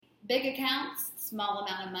Big accounts, small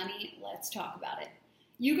amount of money, let's talk about it.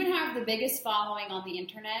 You can have the biggest following on the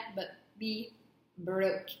internet, but be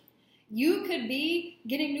broke. You could be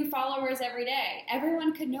getting new followers every day.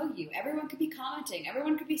 Everyone could know you. Everyone could be commenting.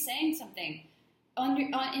 Everyone could be saying something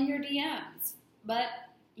in your DMs. But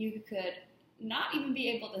you could not even be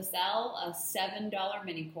able to sell a $7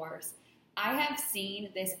 mini course. I have seen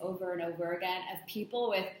this over and over again of people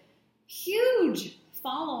with huge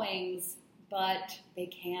followings, but they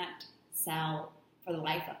can't sell for the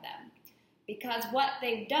life of them. Because what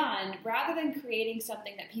they've done, rather than creating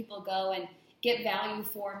something that people go and get value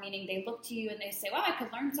for, meaning they look to you and they say, wow, I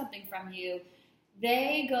could learn something from you,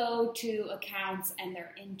 they go to accounts and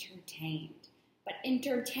they're entertained. But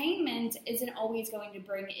entertainment isn't always going to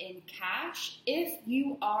bring in cash if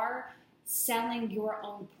you are selling your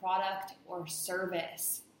own product or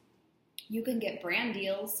service. You can get brand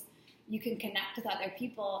deals, you can connect with other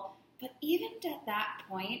people, but even at that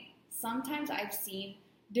point, sometimes I've seen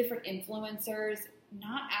different influencers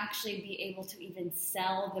not actually be able to even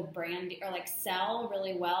sell the brand or like sell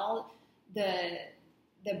really well the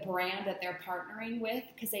brand that they're partnering with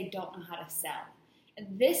because they don't know how to sell.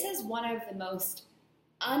 And this is one of the most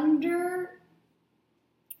underutilized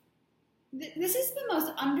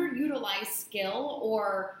skill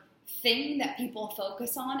or thing that people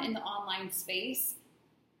focus on in the online space,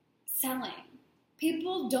 selling.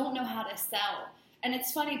 People don't know how to sell. And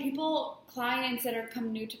it's funny, clients that are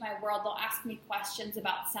come new to my world, they'll ask me questions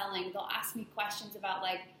about selling. They'll ask me questions about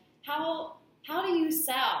like, how do you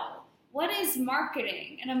sell? What is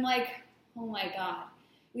marketing? And I'm like, oh my God,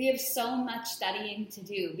 we have so much studying to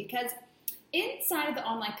do because inside of the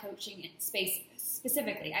online coaching space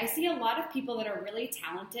specifically, I see a lot of people that are really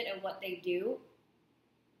talented at what they do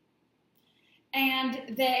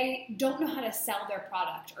and they don't know how to sell their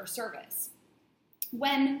product or service.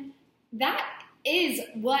 When that is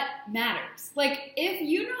what matters. Like, if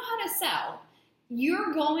you know how to sell,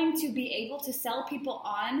 you're going to be able to sell people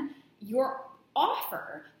on your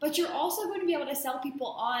offer, but you're also going to be able to sell people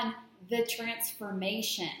on the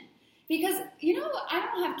transformation. Because, I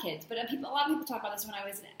don't have kids, but a lot of people talk about this. When I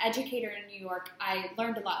was an educator in New York, I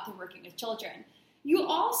learned a lot through working with children. You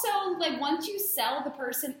also, once you sell the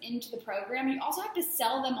person into the program, you also have to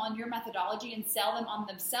sell them on your methodology and sell them on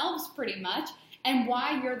themselves pretty much and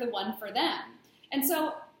why you're the one for them. And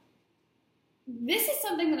so this is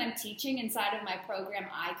something that I'm teaching inside of my program,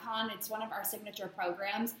 Icon. It's one of our signature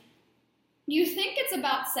programs. You think it's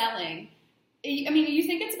about selling. You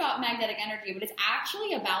think it's about magnetic energy, but it's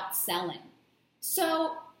actually about selling.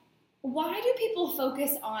 So why do people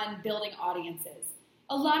focus on building audiences?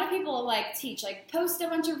 A lot of people teach, post a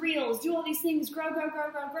bunch of reels, do all these things, grow.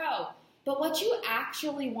 But what you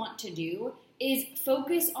actually want to do is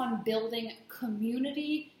focus on building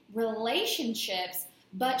community relationships,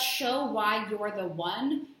 but show why you're the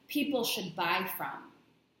one people should buy from.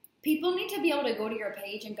 People need to be able to go to your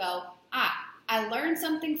page and go, I learned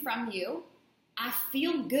something from you. I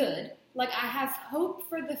feel good. I have hope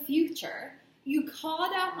for the future. You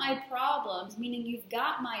called out my problems, meaning you've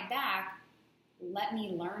got my back. Let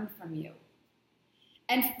me learn from you.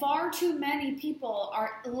 And far too many people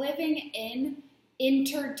are living in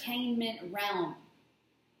entertainment realm.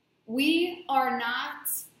 We are not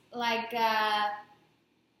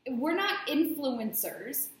we're not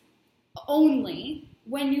influencers only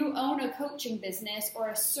when you own a coaching business or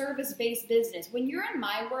a service-based business. When you're in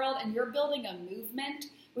my world and you're building a movement,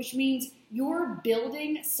 which means you're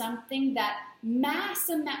building something that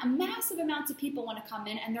massive amounts of people want to come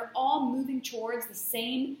in and they're all moving towards the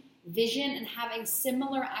same vision and have a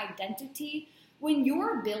similar identity. When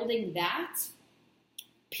you're building that,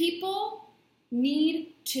 people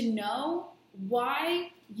need to know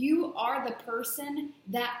why you are the person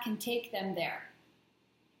that can take them there.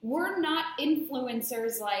 We're not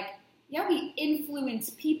influencers we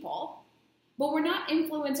influence people, but we're not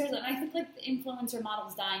influencers, and I think the influencer model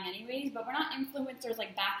is dying anyways, but we're not influencers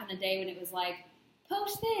back in the day when it was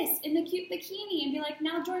post this in the cute bikini and be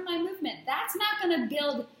now join my movement. That's not going to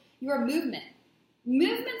build your movement.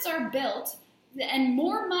 Movements are built and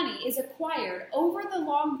more money is acquired over the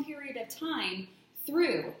long period of time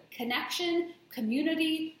through connection,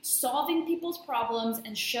 community, solving people's problems,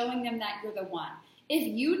 and showing them that you're the one. If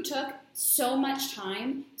you took so much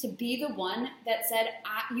time to be the one that said,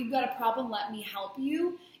 you've got a problem, let me help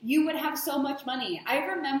you, you would have so much money. I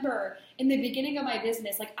remember in the beginning of my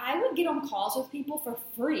business, I would get on calls with people for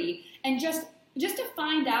free and just to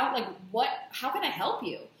find out, how can I help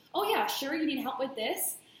you? Oh yeah, sure, you need help with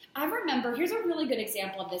this? I remember, here's a really good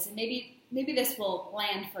example of this, and maybe this will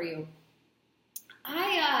land for you.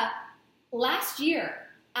 Last year,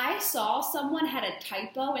 I saw someone had a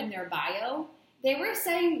typo in their bio. They were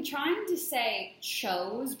trying to say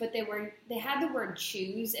chose, but they had the word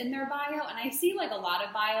choose in their bio. And I see like a lot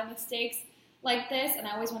of bio mistakes like this, and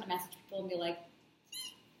I always want to message people and be like,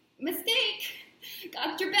 mistake,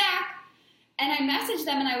 got your back. And I messaged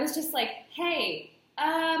them and I was just like, hey,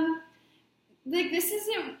 like this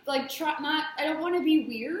isn't like I don't want to be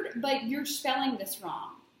weird, but you're spelling this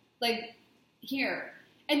wrong. Like here.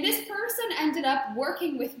 And this person ended up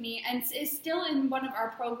working with me and is still in one of our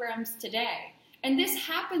programs today. And this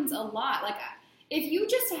happens a lot. Like, if you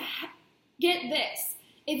just get this,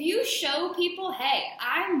 if you show people, hey,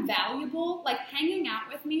 I'm valuable, like hanging out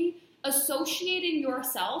with me, associating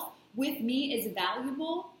yourself with me is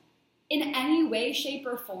valuable in any way, shape,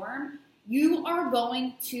 or form, you are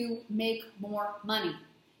going to make more money.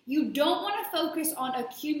 You don't want to focus on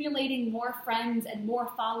accumulating more friends and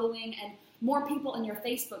more following and more people in your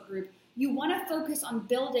Facebook group. You want to focus on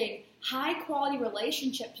building high-quality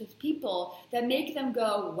relationships with people that make them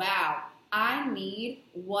go, wow, I need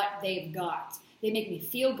what they've got. They make me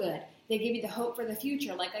feel good. They give me the hope for the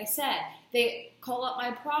future. Like I said, they call up my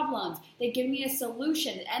problems. They give me a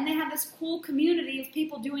solution. And they have this cool community of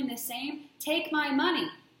people doing the same. Take my money.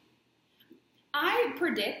 I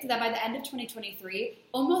predict that by the end of 2023,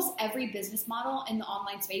 almost every business model in the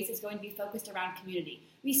online space is going to be focused around community.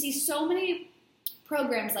 We see so many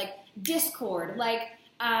programs like Discord, like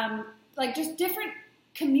just different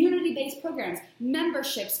community-based programs,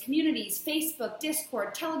 memberships, communities, Facebook,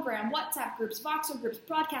 Discord, Telegram, WhatsApp groups, Voxer groups,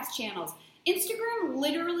 broadcast channels. Instagram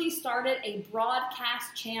literally started a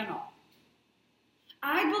broadcast channel.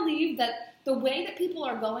 I believe that the way that people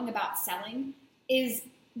are going about selling is,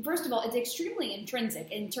 first of all, it's extremely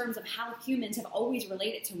intrinsic in terms of how humans have always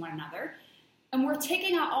related to one another. And we're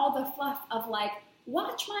taking out all the fluff of like,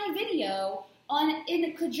 watch my video in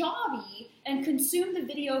a Kajabi and consume the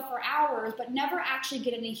video for hours, but never actually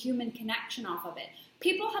get any human connection off of it.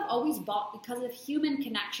 People have always bought because of human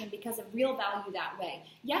connection, because of real value that way.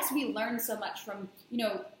 Yes, we learn so much from,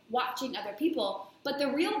 watching other people, but the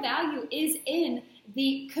real value is in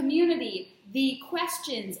the community, the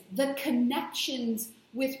questions, the connections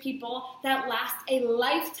with people that last a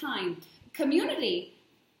lifetime. Community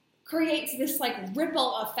creates this like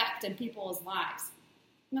ripple effect in people's lives.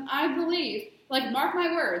 And I believe, like, mark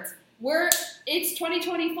my words, it's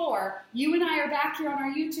 2024, you and I are back here on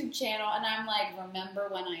our YouTube channel, and I'm like, remember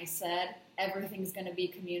when I said everything's going to be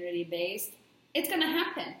community-based? It's going to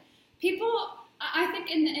happen. People, I think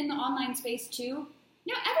in the online space too,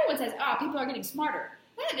 everyone says, people are getting smarter.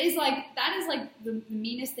 That is like the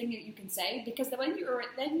meanest thing that you can say, because what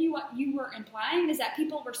you were implying is that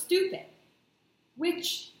people were stupid,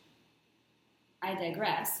 which I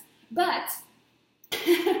digress, but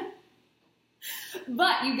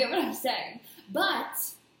but you get what I'm saying. But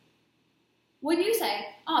when you say,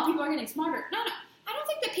 people are getting smarter, no, I don't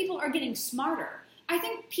think that people are getting smarter. I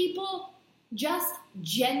think people just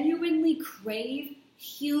genuinely crave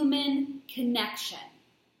human connection.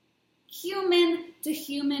 Human to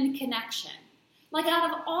human connection. Like,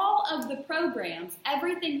 out of all of the programs,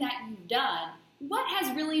 everything that you've done, what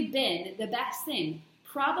has really been the best thing?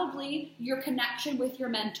 Probably your connection with your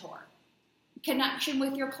mentor, connection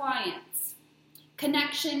with your clients,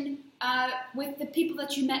 connection with the people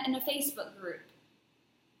that you met in a Facebook group.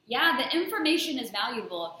 Yeah, the information is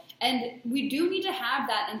valuable, and we do need to have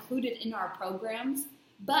that included in our programs,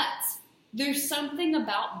 but there's something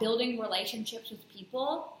about building relationships with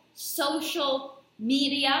people, social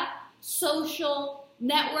media, social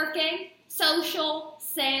networking, social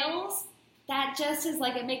sales, that just is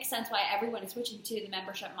like, it makes sense why everyone is switching to the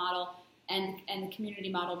membership model and the community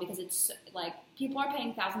model, because it's like people are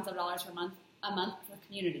paying thousands of dollars a month for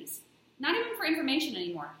communities. Not even for information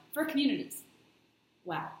anymore, for communities.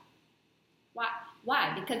 Wow.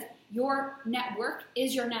 Why? Because your network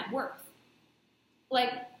is your net worth.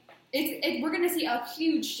 Like, we're going to see a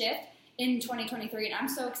huge shift in 2023, and I'm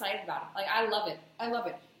so excited about it. Like, I love it.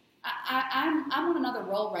 I'm on another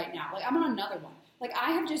roll right now. Like, I'm on another one. Like,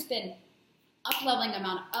 I have just been up-leveling,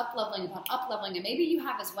 and maybe you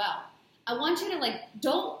have as well. I want you to, like,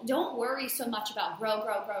 don't worry so much about grow.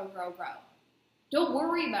 Don't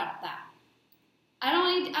worry about that. I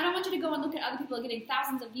don't want you to go and look at other people getting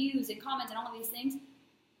thousands of views and comments and all of these things.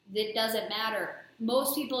 It doesn't matter.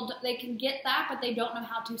 Most people, they can get that, but they don't know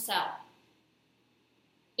how to sell.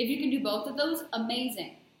 If you can do both of those,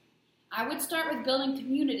 amazing. I would start with building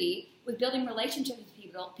community, with building relationships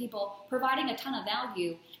with people, providing a ton of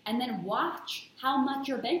value, and then watch how much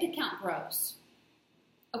your bank account grows.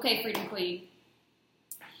 Okay, Freedom Queen.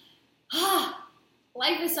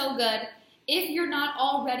 Life is so good. If you're not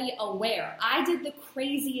already aware, I did the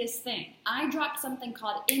craziest thing. I dropped something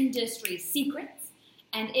called Industry Secrets,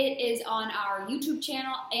 and it is on our YouTube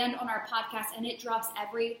channel and on our podcast, and it drops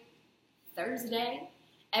every Thursday.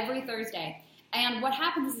 And what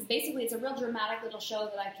happens is basically it's a real dramatic little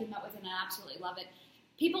show that I came up with, and I absolutely love it.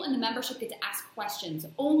 People in the membership get to ask questions.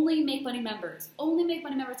 Only Make Money members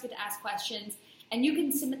get to ask questions, and you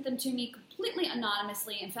can submit them to me completely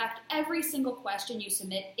anonymously. In fact, every single question you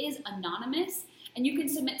submit is anonymous, and you can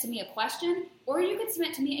submit to me a question, or you can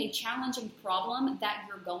submit to me a challenging problem that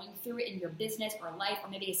you're going through in your business or life, or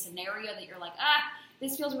maybe a scenario that you're like,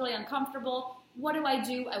 this feels really uncomfortable. What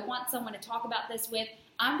do? I want someone to talk about this with.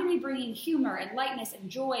 I'm going to be bringing humor and lightness and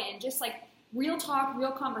joy and just like real talk,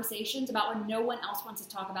 real conversations about what no one else wants to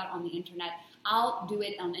talk about on the internet. I'll do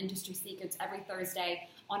it on Industry Secrets every Thursday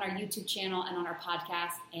on our YouTube channel and on our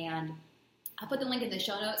podcast. And I'll put the link in the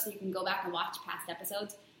show notes so you can go back and watch past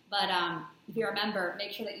episodes. But if you're a member,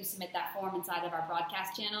 make sure that you submit that form inside of our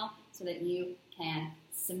broadcast channel so that you can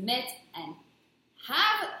submit and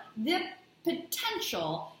have the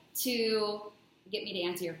potential to get me to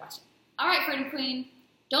answer your question. All right, friend and queen,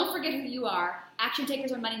 don't forget who you are. Action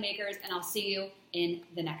takers are money makers, and I'll see you in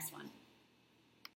the next one.